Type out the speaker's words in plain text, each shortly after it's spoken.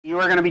You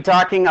are going to be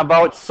talking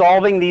about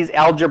solving these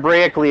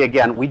algebraically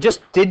again. We just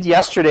did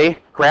yesterday,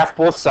 graph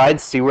both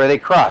sides, see where they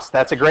cross.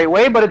 That's a great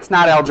way, but it's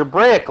not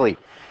algebraically.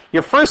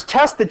 Your first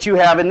test that you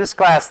have in this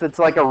class that's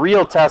like a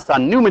real test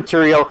on new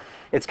material,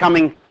 it's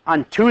coming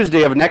on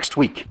Tuesday of next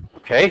week,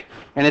 okay?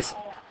 And it's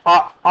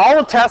all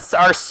the tests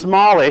are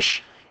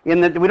smallish in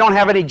that we don't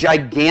have any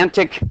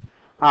gigantic,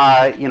 we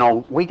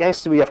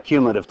have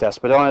cumulative tests,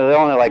 but they're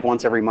only like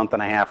once every month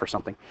and a half or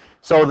something.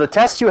 So the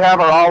tests you have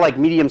are all like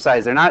medium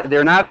sized.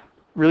 They're not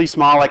really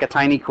small like a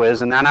tiny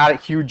quiz, and they're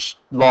not huge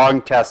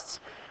long tests.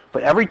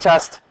 But every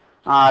test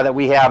that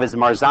we have is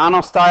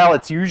Marzano style.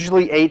 It's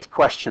usually 8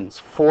 questions.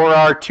 4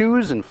 are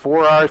 2s and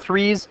 4 are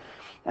 3s,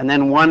 and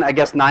then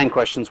 9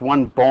 questions,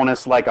 1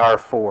 bonus like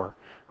R4.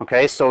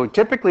 Okay, so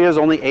typically there's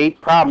only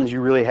 8 problems you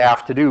really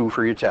have to do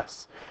for your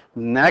tests.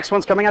 The next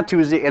one's coming on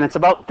Tuesday, and it's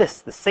about this,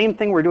 the same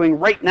thing we're doing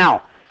right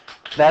now.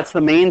 That's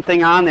the main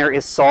thing on there,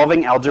 is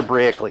solving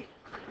algebraically.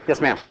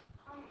 Yes, ma'am?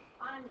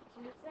 On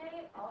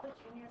Tuesday, all the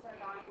juniors are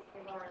gone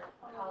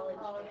for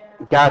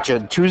college.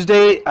 Gotcha.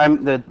 Tuesday,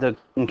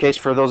 in case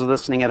for those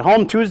listening at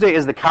home, Tuesday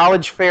is the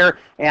college fair,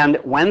 and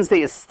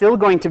Wednesday is still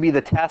going to be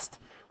the test.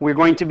 We're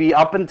going to be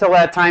up until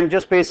that time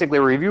just basically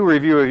review,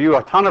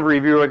 a ton of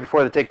review right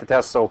before they take the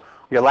test. So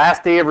your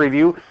last day of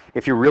review,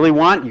 if you really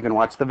want, you can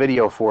watch the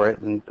video for it,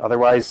 and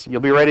otherwise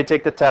you'll be ready to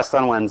take the test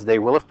on Wednesday.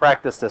 We'll have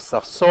practiced this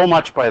stuff so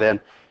much by then,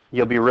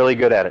 you'll be really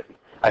good at it,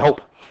 I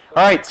hope.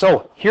 All right,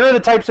 so here are the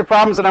types of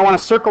problems, and I want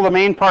to circle the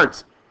main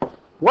parts.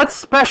 What's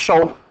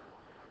special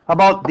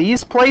about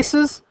these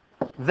places?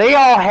 They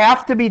all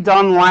have to be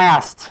done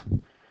last.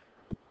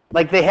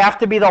 Like they have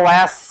to be the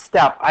last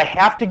step. I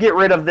have to get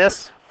rid of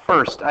this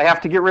first. I have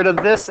to get rid of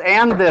this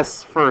and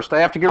this first. I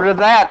have to get rid of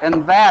that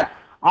and that.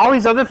 All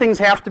these other things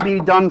have to be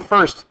done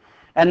first.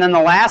 And then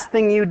the last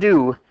thing you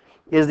do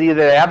is either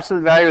the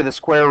absolute value or the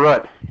square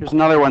root. Here's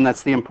another one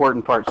that's the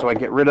important part. So I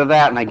get rid of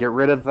that and I get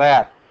rid of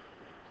that.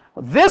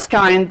 This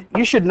kind,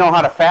 you should know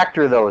how to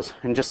factor those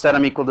and just set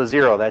them equal to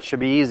 0. That should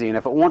be easy. And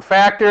if it won't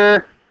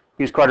factor,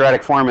 use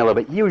quadratic formula.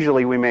 But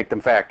usually we make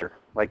them factor,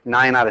 like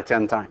 9 out of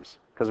 10 times.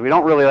 Because we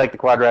don't really like the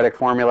quadratic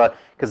formula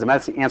because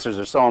the answers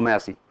are so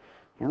messy.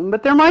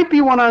 But there might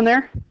be one on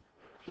there,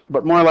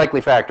 but more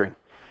likely factoring.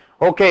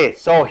 Okay,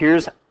 so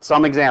here's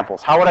some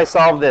examples. How would I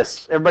solve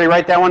this? Everybody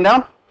write that one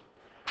down?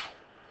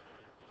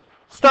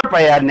 Start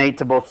by adding 8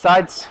 to both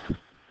sides.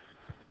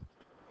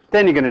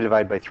 Then you're going to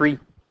divide by 3.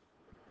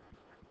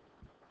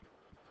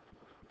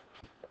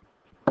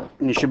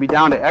 And you should be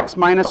down to x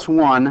minus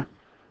 1.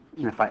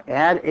 And if I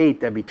add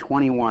 8, that'd be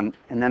 21.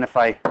 And then if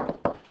I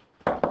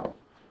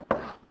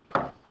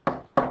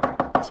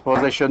suppose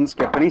I shouldn't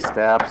skip any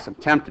steps. I'm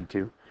tempted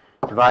to.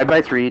 Divide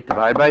by 3,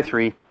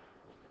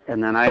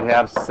 and then I'd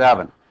have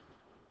 7.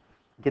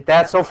 Get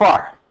that so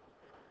far?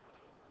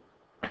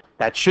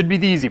 That should be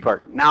the easy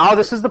part. Now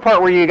this is the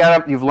part where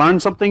you've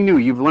learned something new.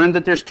 You've learned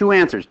that there's 2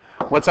 answers.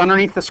 What's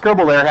underneath the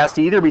scribble there has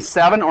to either be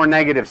 7 or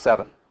negative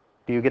 7.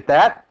 Do you get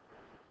that?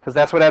 Because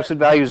that's what absolute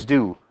values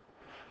do.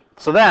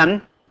 So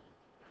then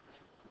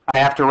I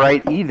have to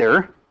write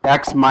either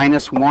x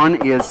minus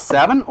 1 is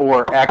 7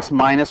 or x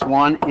minus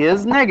 1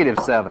 is negative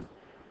 7.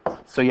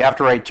 So you have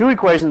to write 2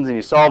 equations and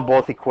you solve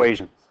both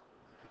equations.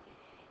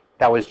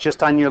 That was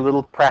just on your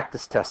little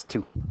practice test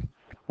too.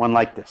 One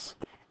like this.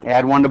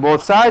 Add 1 to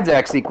both sides,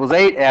 x equals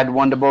 8. Add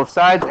 1 to both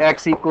sides,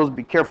 x equals,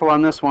 be careful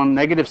on this one,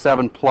 negative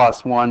 7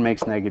 plus 1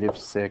 makes negative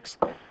 6.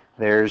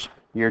 There's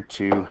your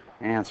 2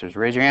 answers.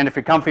 Raise your hand if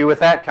you're comfy with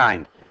that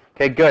kind.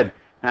 Okay, good.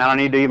 Now I don't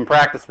need to even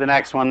practice the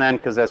next one then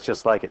because that's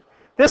just like it.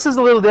 This is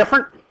a little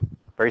different.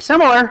 Very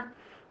similar,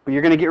 but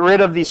you're going to get rid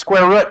of the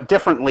square root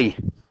differently.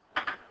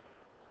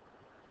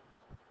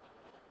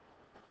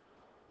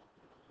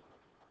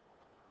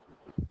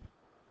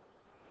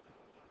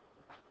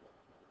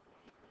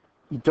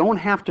 You don't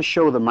have to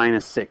show the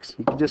minus 6.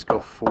 You can just go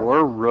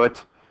 4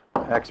 root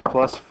x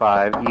plus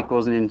 5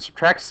 equals, and then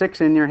subtract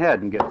 6 in your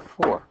head and get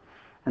 4.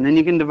 And then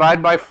you can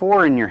divide by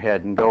 4 in your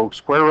head and go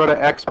square root of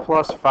x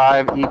plus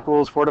 5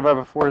 equals 4 divided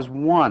by 4 is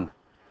 1.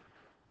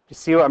 You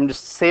see what I'm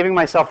just saving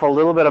myself a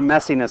little bit of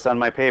messiness on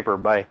my paper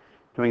by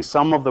doing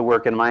some of the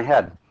work in my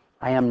head.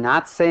 I am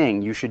not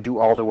saying you should do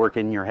all the work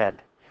in your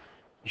head.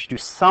 You should do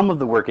some of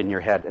the work in your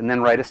head and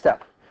then write a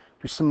step.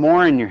 Do some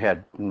more in your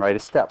head and write a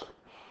step.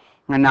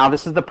 And now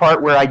this is the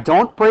part where I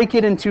don't break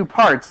it in 2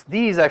 parts.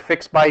 These I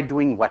fix by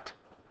doing what?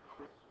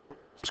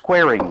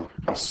 Squaring.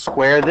 I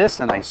square this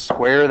and I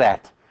square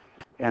that.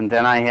 And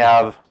then I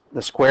have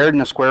the squared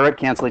and the square root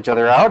cancel each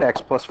other out.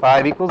 X plus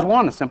 5 equals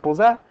 1. As simple as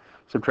that.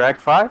 Subtract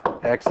 5.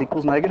 X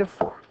equals negative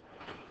 4.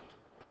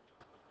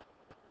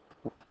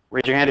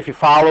 Raise your hand if you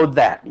followed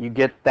that. You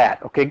get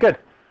that. Okay, good.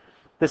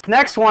 This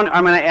next one,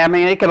 I'm going to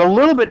make it a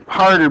little bit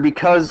harder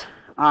because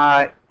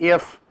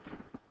if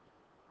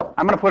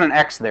I'm going to put an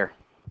X there.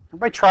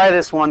 Everybody try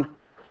this one,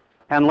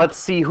 and let's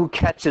see who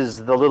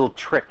catches the little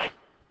trick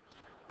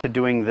to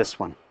doing this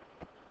one.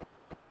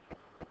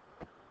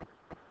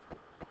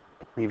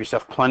 Leave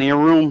yourself plenty of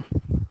room.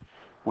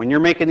 When you're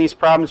making these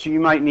problems, you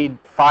might need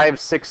 5,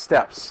 6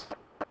 steps.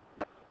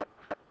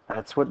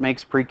 That's what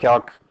makes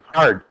precalc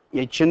hard.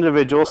 each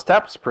individual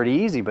step's pretty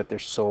easy, but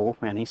there's so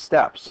many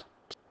steps.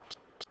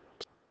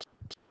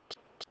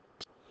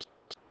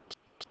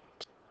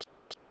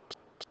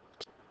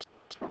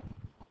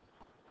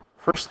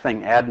 First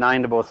thing, add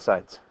 9 to both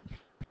sides.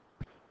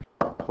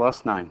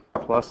 Plus 9,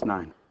 plus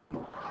 9.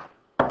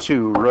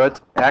 2 root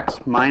x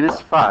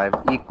minus 5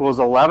 equals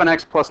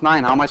 11x plus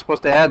 9. How am I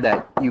supposed to add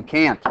that? You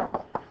can't.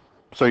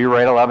 So you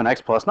write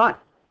 11x plus 9.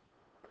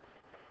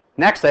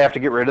 Next, I have to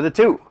get rid of the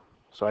 2.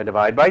 So I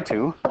divide by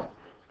 2.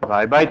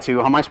 Divide by 2.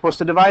 How am I supposed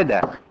to divide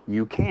that?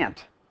 You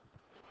can't.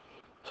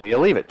 So you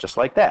leave it just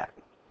like that.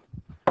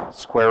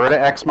 Square root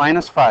of x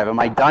minus 5. Am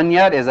I done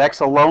yet? Is x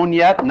alone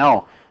yet?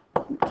 No.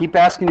 Keep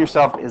asking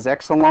yourself, is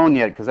x alone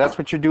yet? Because that's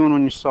what you're doing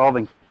when you're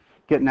solving,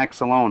 getting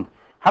x alone.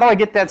 How do I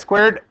get that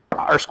squared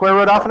or square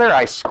root off of there?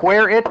 I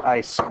square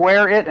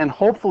it, and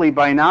hopefully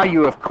by now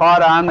you have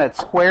caught on that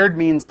squared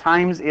means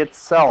times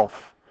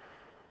itself.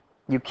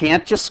 You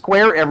can't just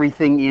square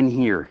everything in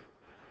here.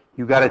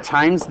 You got to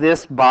times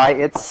this by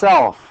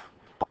itself.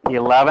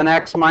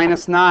 11x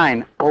minus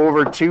 9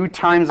 over 2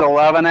 times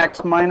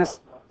 11x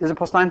minus, is it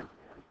plus 9?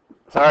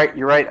 Sorry,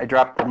 you're right. I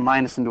dropped the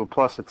minus into a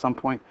plus at some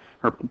point,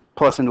 or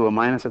plus into a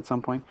minus at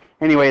some point.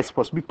 Anyway, it's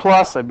supposed to be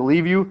plus. I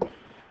believe you.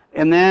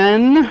 And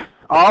then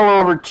all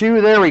over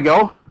 2, there we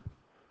go.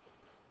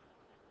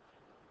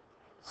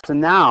 So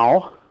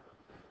now,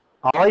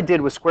 all I did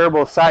was square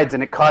both sides,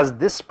 and it caused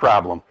this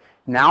problem.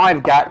 Now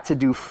I've got to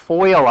do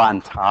FOIL on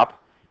top.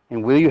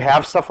 And will you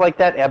have stuff like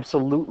that?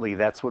 Absolutely.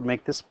 That's what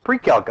makes this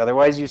precalc.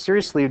 Otherwise, you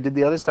seriously did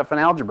the other stuff in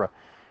algebra.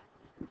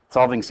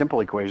 Solving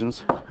simple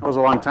equations. That was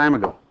a long time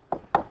ago.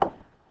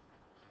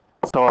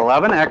 So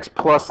 11x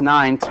plus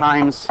 9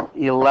 times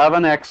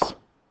 11x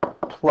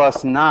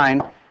plus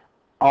 9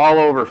 all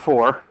over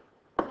 4.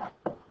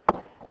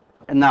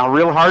 And now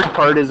real hard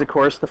part is, of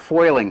course, the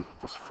foiling.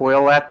 Just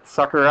FOIL that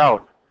sucker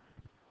out.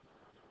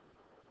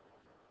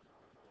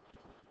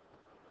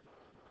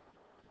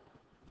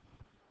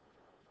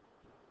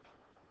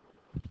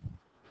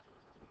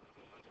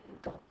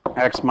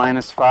 X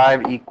minus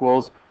 5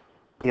 equals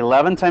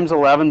 11 times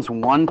 11 is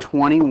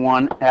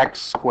 121x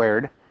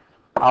squared.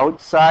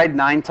 Outside,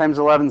 9 times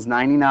 11 is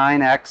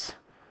 99x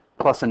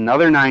plus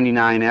another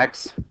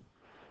 99x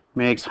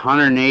makes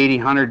 180,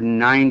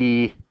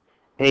 198x.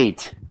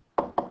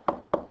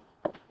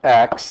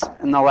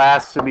 And the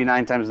last would be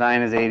 9 times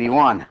 9 is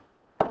 81.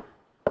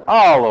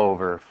 All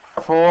over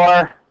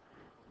 4.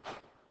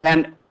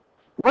 And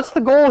what's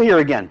the goal here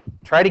again?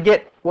 Try to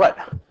get what?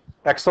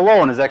 X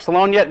alone. Is x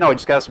alone yet? No, I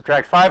just got to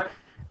subtract 5.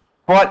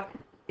 But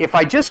if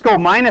I just go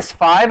minus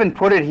 5 and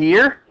put it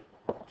here,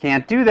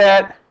 can't do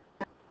that.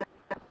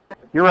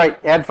 You're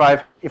right, add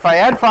 5. If I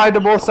add 5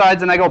 to both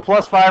sides and I go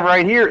plus 5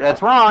 right here,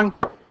 that's wrong.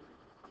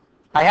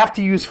 I have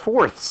to use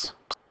fourths.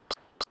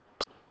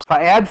 If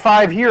I add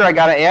 5 here, I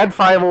got to add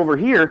 5 over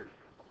here.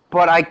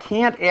 But I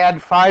can't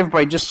add 5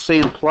 by just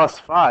saying plus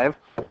 5.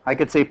 I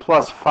could say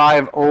plus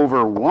 5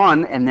 over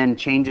 1 and then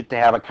change it to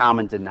have a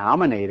common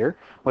denominator.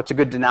 What's a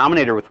good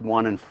denominator with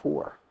 1 and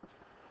 4?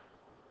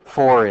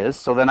 4 is.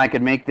 So then I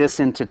could make this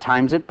into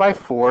times it by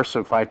 4.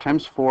 So 5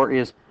 times 4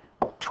 is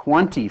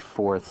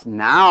 20/4.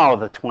 Now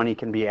the 20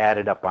 can be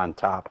added up on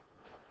top.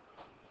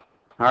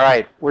 All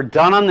right, we're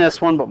done on this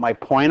one, but my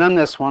point on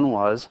this one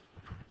was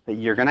that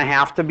you're going to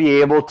have to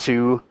be able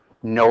to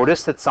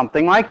notice that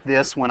something like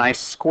this, when I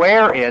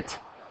square it,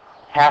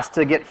 has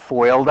to get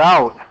FOILed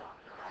out.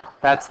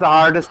 That's the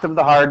hardest of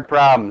the hard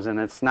problems, and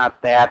it's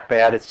not that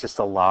bad. It's just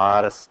a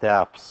lot of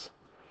steps.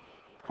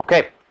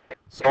 Okay,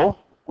 so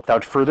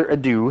without further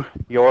ado,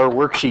 your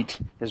worksheet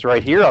is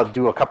right here. I'll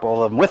do a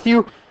couple of them with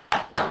you.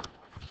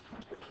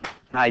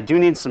 I do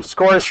need some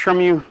scores from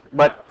you,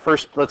 but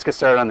first let's get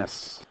started on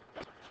this.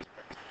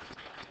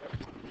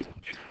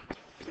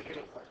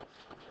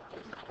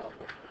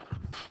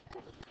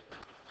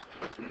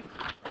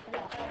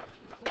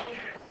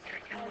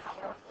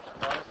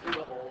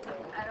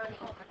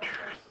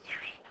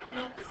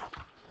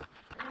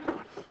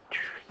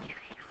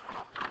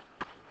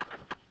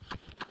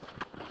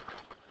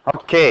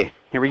 Okay,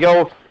 here we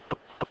go.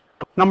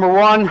 Number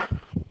 1.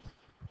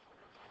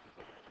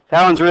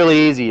 That one's really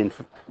easy, and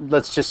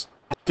let's just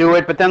do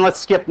it, but then let's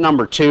skip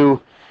number 2.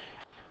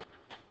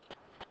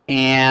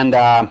 And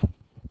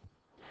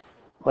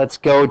let's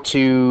go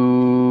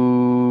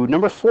to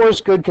number 4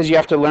 is good because you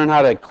have to learn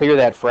how to clear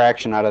that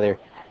fraction out of there.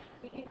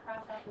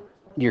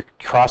 You're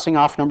crossing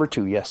off number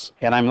 2, yes.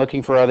 And I'm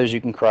looking for others you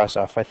can cross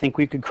off. I think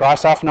we could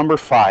cross off number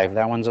 5.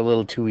 That one's a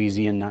little too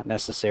easy and not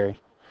necessary.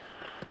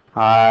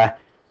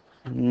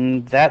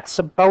 That's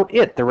about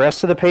it. The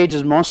rest of the page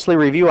is mostly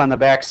review on the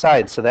back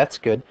side, so that's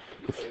good.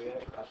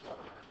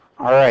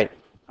 All right.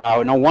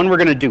 No, 1 we're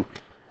going to do.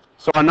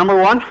 So on number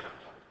 1,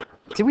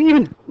 did we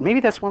even, maybe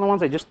that's one of the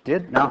ones I just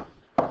did? No.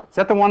 Is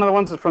that one of the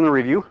ones that's from the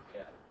review?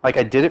 Yeah. Like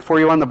I did it for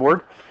you on the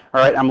board? All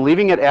right, I'm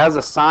leaving it as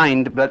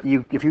assigned, but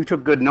if you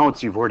took good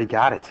notes, you've already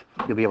got it.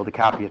 You'll be able to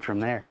copy it from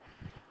there.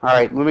 All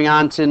right, moving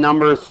on to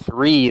number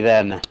 3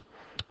 then.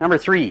 Number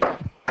 3.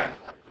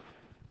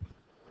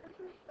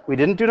 We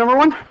didn't do number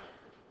 1?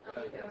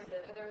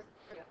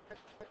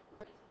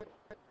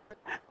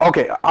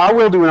 Okay, I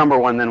will do number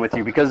 1 then with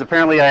you because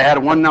apparently I had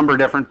one number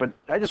different, but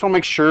I just want to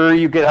make sure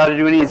you get how to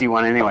do an easy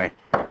one anyway.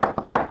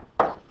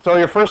 So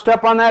your first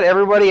step on that,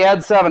 everybody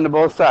add 7 to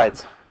both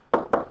sides.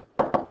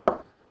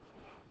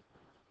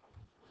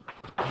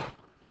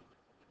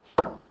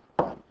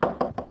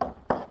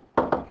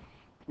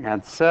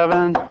 Add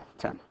 7,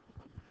 10.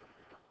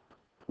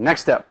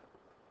 Next step,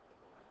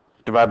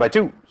 divide by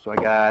 2. So I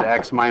got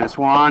x minus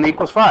 1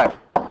 equals 5.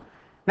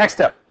 Next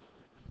step,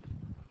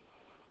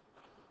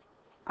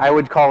 I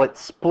would call it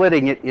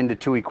splitting it into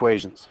 2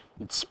 equations.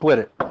 You'd split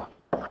it.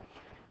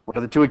 What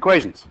are the 2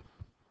 equations?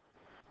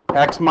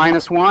 X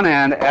minus 1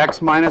 and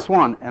x minus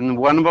 1. And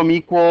one of them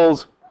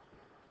equals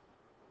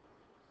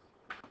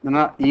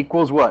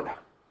what?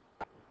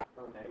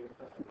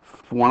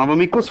 One of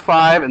them equals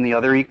 5 and the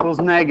other equals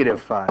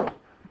negative 5.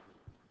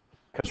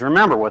 Because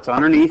remember, what's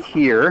underneath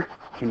here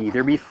can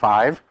either be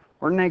 5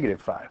 or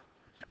negative 5.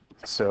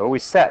 So we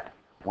set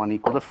 1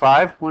 equal to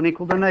 5, 1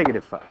 equal to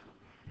negative 5.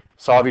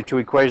 Solve your 2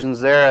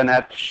 equations there, and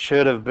that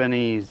should have been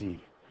easy.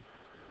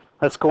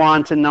 Let's go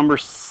on to number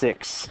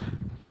 6.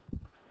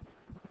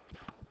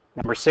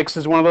 Number 6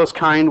 is one of those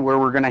kind where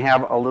we're going to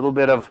have a little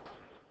bit of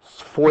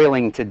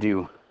foiling to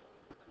do.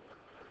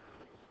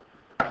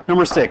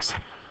 Number 6,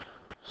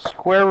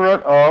 square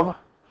root of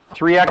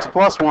 3x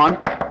plus 1,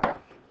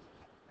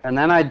 and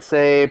then I'd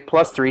say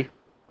plus 3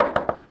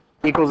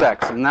 equals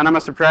x. And then I'm going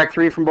to subtract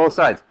 3 from both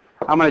sides.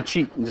 I'm going to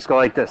cheat and just go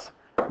like this,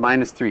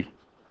 minus 3.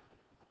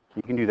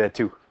 You can do that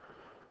too.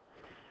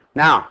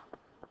 Now,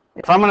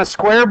 if I'm going to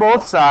square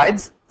both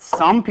sides,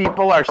 some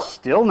people are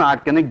still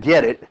not going to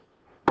get it.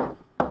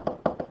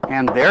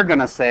 And they're going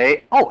to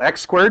say, oh,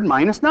 x squared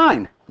minus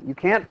 9. You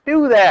can't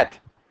do that.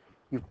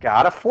 You've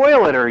got to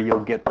FOIL it or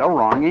you'll get the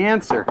wrong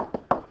answer.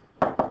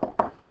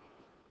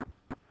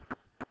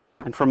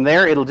 And from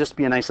there, it'll just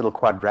be a nice little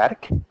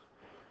quadratic.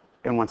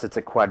 And once it's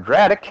a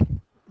quadratic,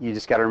 you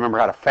just got to remember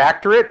how to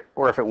factor it.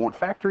 Or if it won't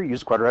factor,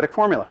 use the quadratic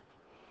formula.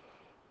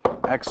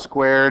 X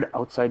squared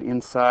outside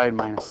inside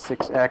minus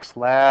 6x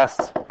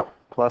last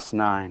plus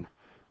 9.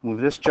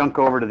 Move this junk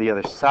over to the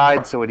other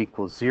side so it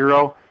equals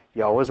 0.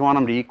 You always want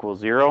them to equal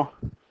 0.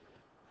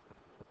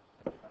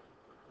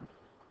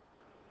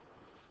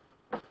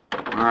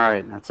 All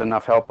right, that's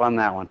enough help on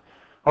that one.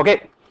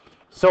 Okay,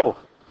 so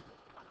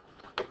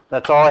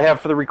that's all I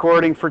have for the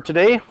recording for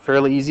today.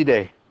 Fairly easy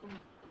day.